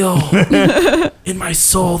feel in my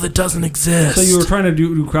soul that doesn't exist. So you were trying to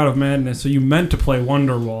do Crowd of Madness, so you meant to play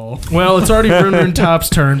Wonderwall. Well, it's already Rune Top's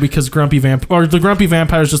turn because the grumpy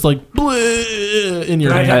vampire's just like bleh in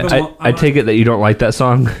your Can I head. have I take it that you don't like that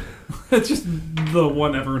song. It's just the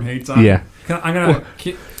one everyone hates. Yeah.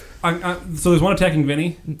 So there's one attacking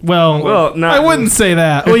Vinny. Well, not- I wouldn't say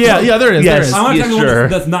that. Well, yeah, there is. Yes. There I want to Yeah, attack sure. one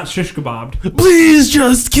that's not shish kebabbed. Please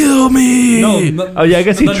just kill me. No. Oh, yeah, I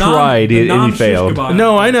guess he tried and he failed.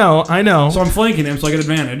 No, I know. So I'm flanking him, so I get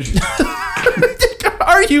advantage.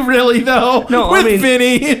 Are you really though? No, with I mean-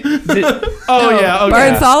 Vinny. Yeah, okay.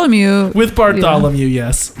 Bartholomew. With Bartholomew,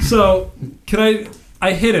 yes. So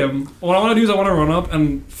I hit him. What I want to do is I want to run up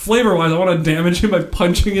and flavor-wise, I want to damage him by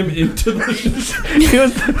punching him into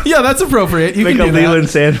the. Yeah, that's appropriate. You Make can a do Leland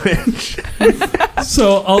sandwich.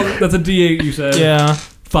 So that's a D8. You said. that. Yeah.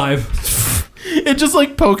 5. It just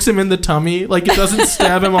like pokes him in the tummy. Like it doesn't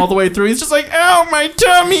stab him all the way through. He's just like, ow, my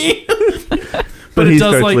tummy. But he it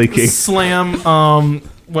does starts like leaking. slam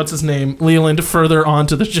what's his name? Leland further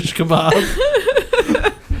onto the shish kebab.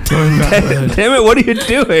 Damn it, what are you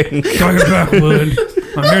doing? Going back, Leland.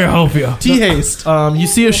 I'm here to help you. T-haste. You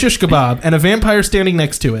see a shish kebab and a vampire standing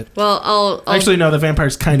next to it. Well, I'll Actually, no, the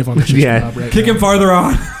vampire's kind of on the shish Yeah. kebab right Kick now. him farther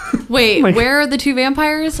on. wait. my- Where are the two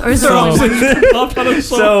vampires? Or is there So- only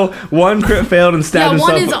So one crit failed and stabbed yeah,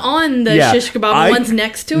 one himself. is on the Yeah, shish kebab, I- and one's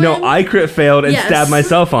next to No, him. I crit failed and Yes. stabbed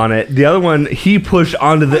myself on it. The other one, he pushed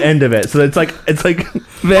onto the end of it. So it's like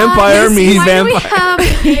vampire Why meets do we vampire. have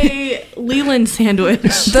a Leland sandwich.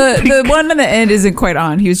 The one on the end isn't quite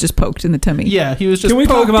on. He was just poked in the tummy. Yeah, he was just. Can we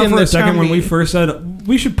talk poked about in for the a second when tummy. we first said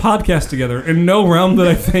we should podcast together? In no realm did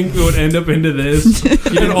I think it would end up into this. You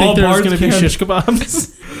didn't think there was going to be shish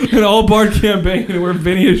kebabs? An all Bard campaign where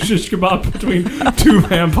Vinny is shish kebab between two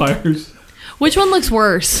vampires. Which one looks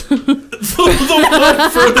worse? the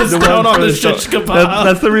one furthest down on the shish kebab.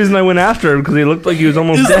 That's the reason I went after him, because he looked like he was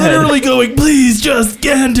almost He's dead. literally going, please just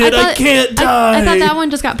end it. I can't die. I thought that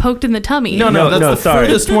one just got poked in the tummy. No, that's the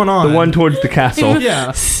furthest one on. The one towards the castle.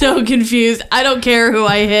 Yeah. So confused. I don't care who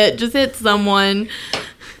I hit. Just hit someone.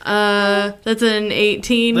 That's an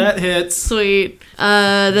 18. That hits. Sweet.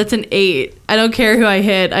 That's an 8. I don't care who I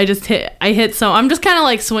hit. I hit so I'm just kind of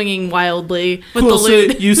like swinging wildly with Cool, the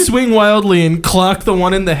loot. so you swing wildly and clock the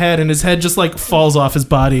one in the head, and his head just like falls off his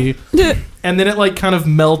body. And then it like kind of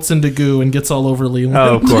melts into goo and gets all over Leland.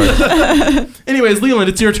 Oh, of course. Anyways, Leland,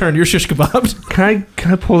 it's your turn. You're shish kebabbed.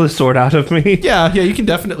 Can I pull the sword out of me? Yeah, you can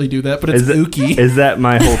definitely do that, but it's ooky. Is that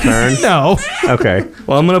my whole turn? No. Okay.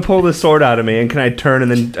 Well, I'm gonna pull the sword out of me, and can I turn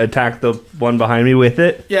and then attack the one behind me with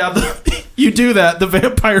it? Yeah, you do that. The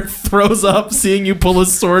vampire throws up, seeing you pull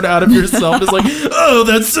his sword out of yourself. And is like, oh,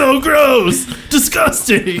 that's so gross,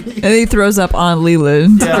 disgusting. And he throws up on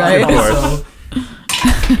Leland, Yeah, right? Of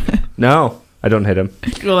course. No, I don't hit him.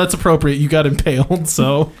 Well, that's appropriate. You got impaled.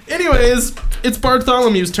 So, anyways, it's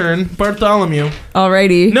Bartholomew's turn. Bartholomew.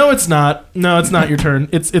 Alrighty. No, it's not. No, it's not your turn.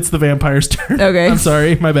 It's the vampire's turn. Okay. I'm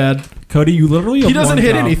sorry. My bad. Cody, you literally have He doesn't one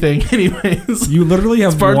hit job. anything. Anyways, You literally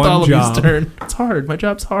have it's one Bartholomew's job. turn. It's hard. My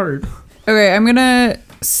job's hard. Okay, I'm gonna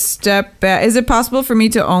step back. Is it possible for me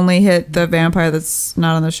to only hit the vampire that's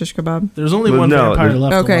not on the shish kebab? There's only Well, one no, vampire there's-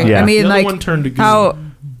 left. Okay, alive. Yeah. I mean, the other like, one turned to goo. how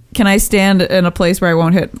can I stand in a place where I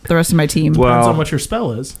won't hit the rest of my team? Depends on Well, what your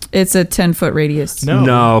spell is. It's a 10-foot radius.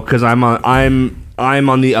 No. because I'm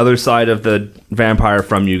on the other side of the vampire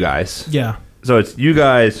from you guys. Yeah. So it's you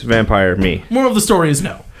guys, vampire, me. Moral of the story is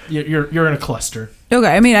no. You're in a cluster.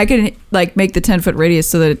 Okay, I mean, I can like make the 10-foot radius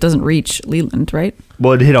so that it doesn't reach Leland, right?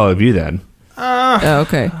 Well, it hit all of you then. Oh,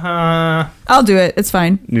 okay. I'll do it. It's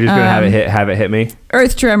fine. You're just gonna have it hit me.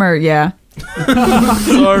 Earth tremor, yeah.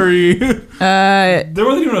 Sorry. There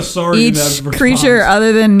wasn't even a sorry in Each that response. creature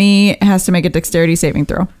other than me has to make a dexterity saving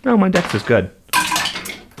throw. No, my dex is good.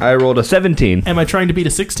 I rolled a 17. Am I trying to beat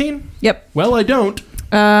a 16? Yep. Well, I don't.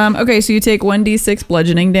 Okay, so you take 1d6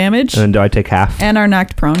 bludgeoning damage And then do I take half? and are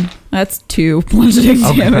knocked prone. That's 2 bludgeoning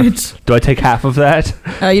damage. Do I take half of that?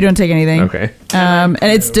 You don't take anything. Okay. And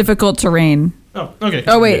it's difficult terrain. Oh, okay.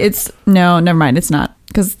 Oh wait, never mind. It's not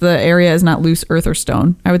because the area is not loose earth or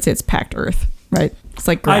stone. I would say it's packed earth, right? It's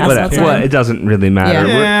like grass Whatever. outside. Well, it doesn't really matter.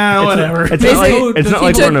 Yeah. Yeah, whatever. It's not like, Basically, it's not he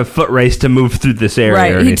like took- we're in a foot race to move through this area or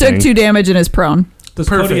Right. He anything. took 2 damage and is prone. Does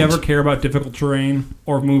Perfect. Cody ever care about difficult terrain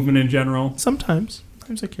or movement in general? Sometimes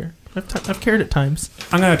I care. I've cared at times.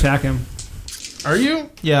 I'm gonna attack him. Are you?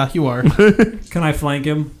 Yeah, you are. Can I flank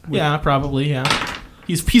him? Yeah, probably. Yeah.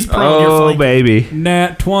 He's prone. You're Oh, flanking. baby.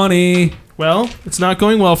 Nat 20. Well, it's not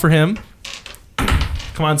going well for him.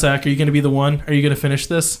 Come on, Zach. Are you going to be the one? Are you going to finish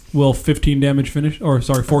this? Will 15 damage finish? Or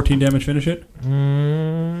sorry, 14 damage finish it?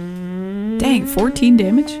 Dang, 14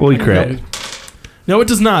 damage. Holy crap. No, it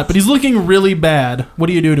does not. But he's looking really bad. What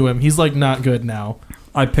do you do to him? He's like not good now.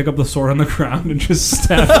 I pick up the sword on the ground and just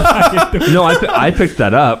stab it back into him. No, I picked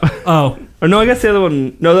that up. Oh, Or no, I guess the other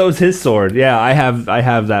one. No, that was his sword. Yeah, I have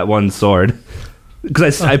that one sword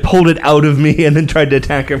because I pulled it out of me and then tried to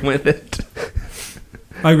attack him with it.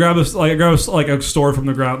 I grab a sword from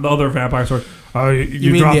the ground, the other vampire sword. Oh,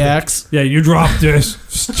 You mean dropped the it. axe? Yeah, you dropped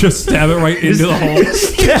this. Just stab it right into the hole.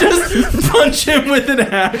 Just punch him with an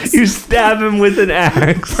axe. You stab him with an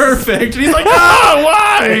axe. Perfect. And he's like, ah,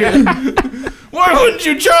 why? Why wouldn't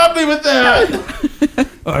you chop me with that?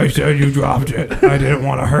 I said you dropped it. I didn't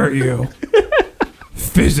want to hurt you.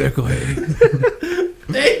 Physically.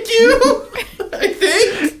 Thank you. I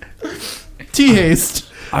think. T-haste.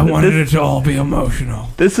 I wanted it to all be emotional.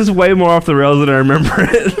 This is way more off the rails than I remember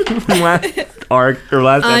it from last arc or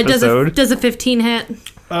last episode. Does a 15 hit?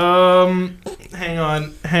 Hang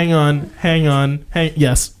on.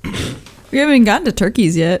 Yes. We haven't even gotten to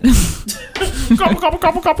turkeys yet.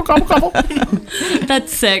 Gobble.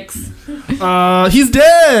 That's 6. He's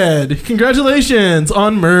dead. Congratulations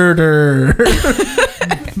on murder.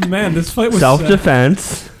 Man, this fight was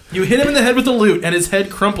Self-defense. You hit him in the head with the loot, and his head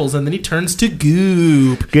crumples, and then he turns to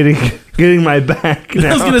goop. Getting getting my back now.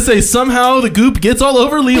 I was gonna say somehow the goop gets all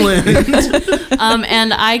over Leland.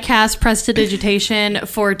 And I cast prestidigitation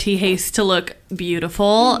for T Haste to look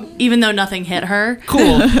beautiful, even though nothing hit her.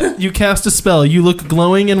 Cool. You cast a spell. You look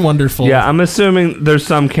glowing and wonderful. Yeah, I'm assuming there's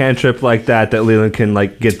some cantrip like that Leland can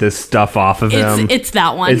like get this stuff off of him. It's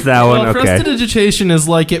that one. It's that one. Okay. Prestidigitation is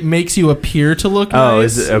like it makes you appear to look nice. Oh,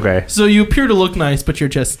 is it? Okay. So you appear to look nice, but you're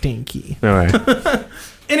just stinky. All right.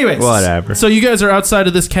 Anyways, Whatever. So you guys are outside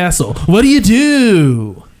of this castle. What do you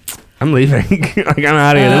do? I'm leaving. Like, I'm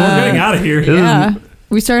out of here. We're getting out of here. Yeah.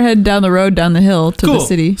 We start heading down the road, down the hill to the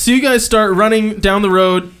city. So you guys start running down the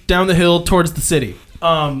road, down the hill towards the city.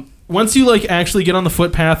 Once you like actually get on the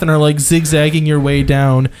footpath and are like zigzagging your way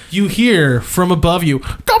down, you hear from above you,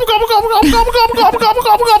 gobble, gobble, gobble, gobble, gobble, gobble, gobble, gobble,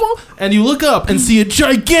 gobble, gobble, and you look up and see a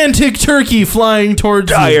gigantic turkey flying towards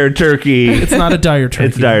you. Dire turkey. It's not a dire turkey.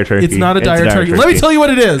 It's a dire turkey. It's not a dire turkey. Let me tell you what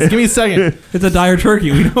it is. Give me a second. It's a dire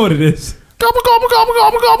turkey. We know what it is. Gobble, gobble, gobble,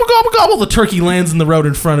 gobble, gobble, gobble, gobble. The turkey lands in the road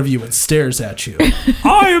in front of you and stares at you.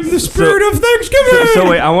 I am the spirit of Thanksgiving. So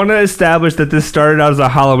wait, I want to establish that this started out as a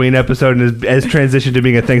Halloween episode and has transitioned to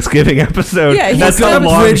being a Thanksgiving episode. Yeah, that's Gotta how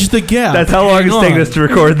long. bridge the gap. That's how long Hang it's taken on. us to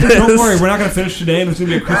record this. Don't worry, we're not going to finish today, and it's going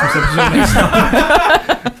to be a Christmas episode next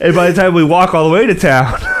time. And by the time we walk all the way to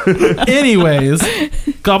town, Anyways,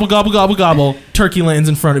 gobble, gobble, gobble, gobble. Turkey lands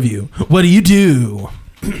in front of you. What do you do?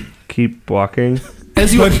 keep walking.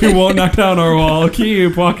 As you But you won't knock down our wall.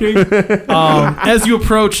 Keep walking. as you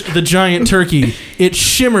approach the giant turkey, it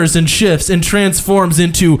shimmers and shifts and transforms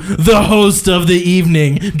into the host of the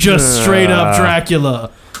evening, just straight up Dracula.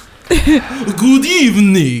 Good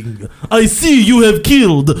evening. I see you have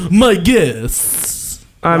killed my guests.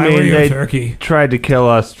 I Why were mean, you a they turkey? tried to kill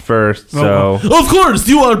us first, so Of course,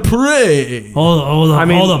 you are prey. Hold up, I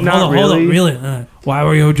mean, hold up, not hold up, hold up. really. Really? Why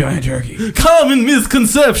were you a giant turkey? Common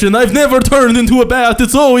misconception. I've never turned into a bat.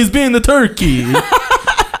 It's always been the turkey.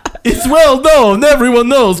 It's well known. Everyone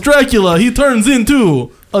knows Dracula. He turns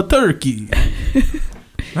into a turkey.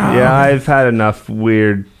 yeah, I've had enough for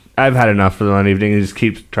the one evening. He just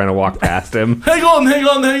keeps trying to walk past him. Hang on.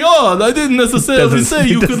 I didn't necessarily say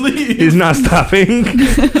you could leave. He's not stopping.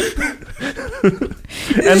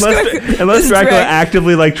 unless Dracula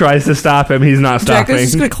actively like tries to stop him, he's not stopping. Dracula's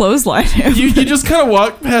just gonna clothesline him. You just kind of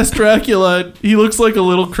walk past Dracula. And he looks like a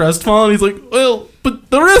little crestfallen. He's like, well,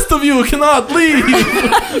 but the rest of you cannot leave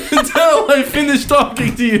until I finish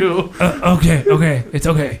talking to you. Okay. It's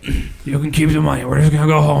okay. You can keep the money. We're just going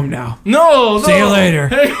to go home now. No. See you later.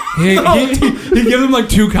 He gives him like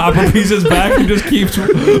 2 copper pieces back and just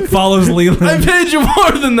follows I Leland. paid you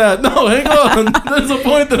more than that. No, hang on. There's a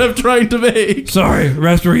point that I'm trying to make. Sorry,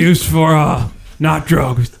 rest were used for not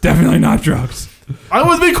drugs. Definitely not drugs. I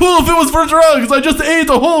would be cool if it was for drugs. I just ate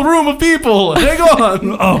a whole room of people. Hang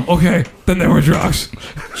on. Oh, okay. Then there were drugs.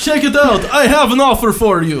 Check it out. I have an offer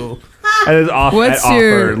for you. And his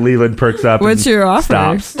offer, Leland perks up. What's and your offer?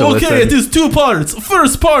 Stops to Okay, listen. it is 2 parts.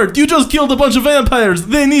 First part, you just killed a bunch of vampires.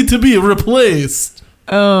 They need to be replaced.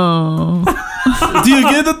 Oh, Do you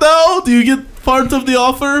get it now? Do you get part of the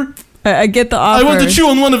offer? I get the offer. I want to chew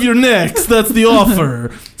on one of your necks. That's the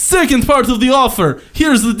offer. Second part of the offer.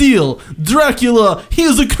 Here's the deal. Dracula, he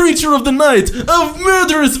is a creature of the night, a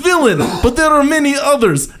murderous villain. But there are many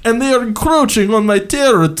others, and they are encroaching on my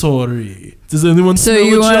territory. Does anyone So smell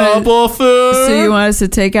you a wanna- job offer? So you want us to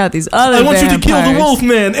take out these other I want you to kill the vampires.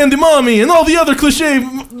 Wolfman and the Mommy and all the other cliche,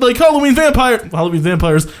 like Halloween vampires,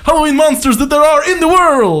 Halloween monsters that there are in the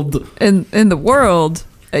world. in the world.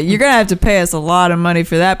 You're gonna have to pay us a lot of money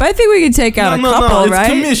for that, but I think we can take out a couple, No, it's right?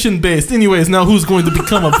 commission based. Anyways, now who's going to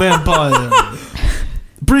become a vampire?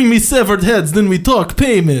 Bring me severed heads, then we talk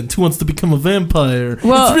payment. Who wants to become a vampire?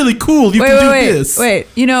 Well, it's really cool. You can do this. Wait,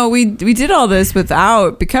 you know, we did all this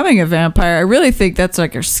without becoming a vampire. I really think that's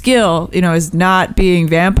like our skill, you know, is not being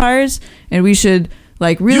vampires, and we should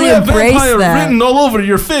like really You have embrace vampire that. written all over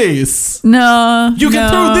your face. No, You can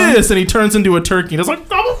no. throw this, and he turns into a turkey. And it's like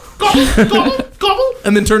gobble, gobble, gobble, gobble,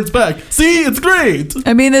 and then turns back. See, it's great.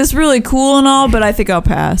 I mean, it's really cool and all, but I think I'll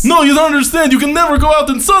pass. No, you don't understand. You can never go out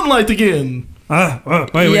in sunlight again.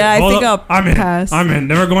 Wait. Yeah, I hold think up. I'll pass. I'm in.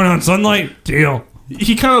 Never going on sunlight. Deal.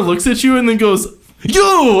 He kind of looks at you and then goes,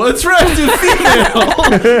 "You, attractive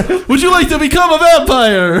female, would you like to become a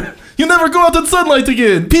vampire? You never go out in sunlight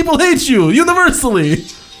again. People hate you universally."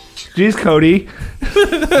 Jeez, Cody.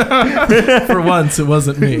 For once, it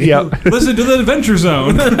wasn't me. Yep. Listen to the Adventure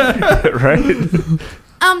Zone. Right?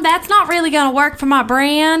 That's not really gonna work for my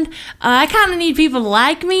brand. I kind of need people to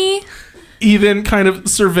like me. He then kind of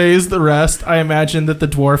surveys the rest. I imagine that the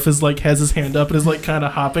dwarf is like has his hand up and is like kind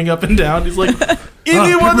of hopping up and down. He's like,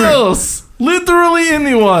 anyone come here. else? Literally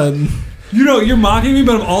anyone. You know, you're mocking me,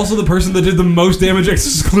 but I'm also the person that did the most damage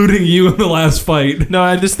excluding you in the last fight. No,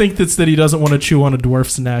 I just think that's that he doesn't want to chew on a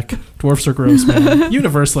dwarf's neck. Dwarfs are gross, man.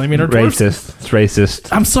 Universally, I mean, are dwarfs... Racist. It's racist.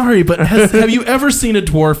 I'm sorry, but have you ever seen a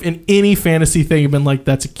dwarf in any fantasy thing and been like,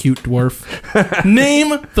 that's a cute dwarf?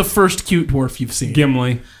 Name the first cute dwarf you've seen.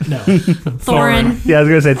 Gimli. No. Thorin. Yeah, I was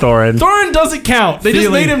going to say Thorin. Thorin doesn't count. They just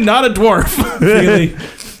Feely. made him not a dwarf.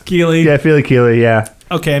 Keely. Yeah, Feely Keely, yeah.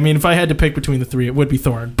 Okay, I mean, if I had to pick between the three, it would be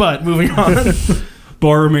Thorin. But moving on.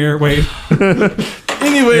 Boromir. Wait.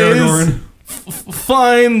 Anyways, Aragorn.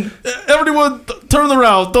 fine. Everyone, turn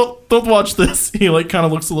around. Don't watch this. He like kind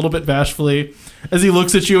of looks a little bit bashfully as he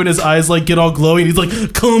looks at you, and his eyes like get all glowing. He's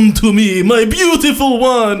like, "Come to me, my beautiful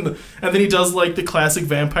one." And then he does like the classic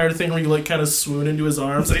vampire thing where you like kind of swoon into his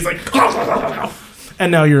arms, and he's like,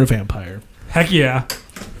 and now you're a vampire. Heck yeah.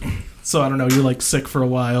 So I don't know. You're like sick for a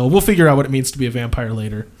while. We'll figure out what it means to be a vampire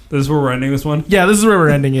later. This is where we're ending this one? Yeah, this is where we're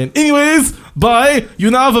ending it. Anyways, bye.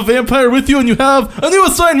 You now have a vampire with you, and you have a new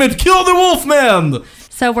assignment: kill the Wolfman.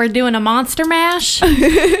 So we're doing a monster mash?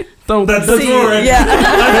 Don't. That's where we're ending. Yeah.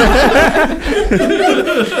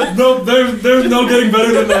 No, there's no getting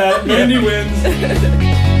better than that. Mandy wins.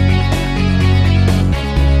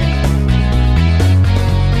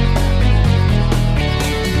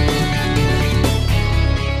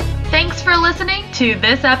 Thanks for listening to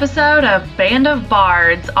this episode of Band of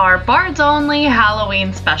Bards, our Bards Only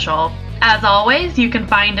Halloween special. As always, you can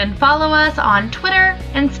find and follow us on Twitter,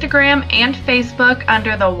 Instagram, and Facebook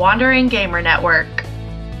under the Wandering Gamer Network.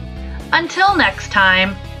 Until next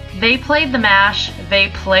time, they played the mash, they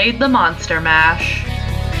played the monster mash.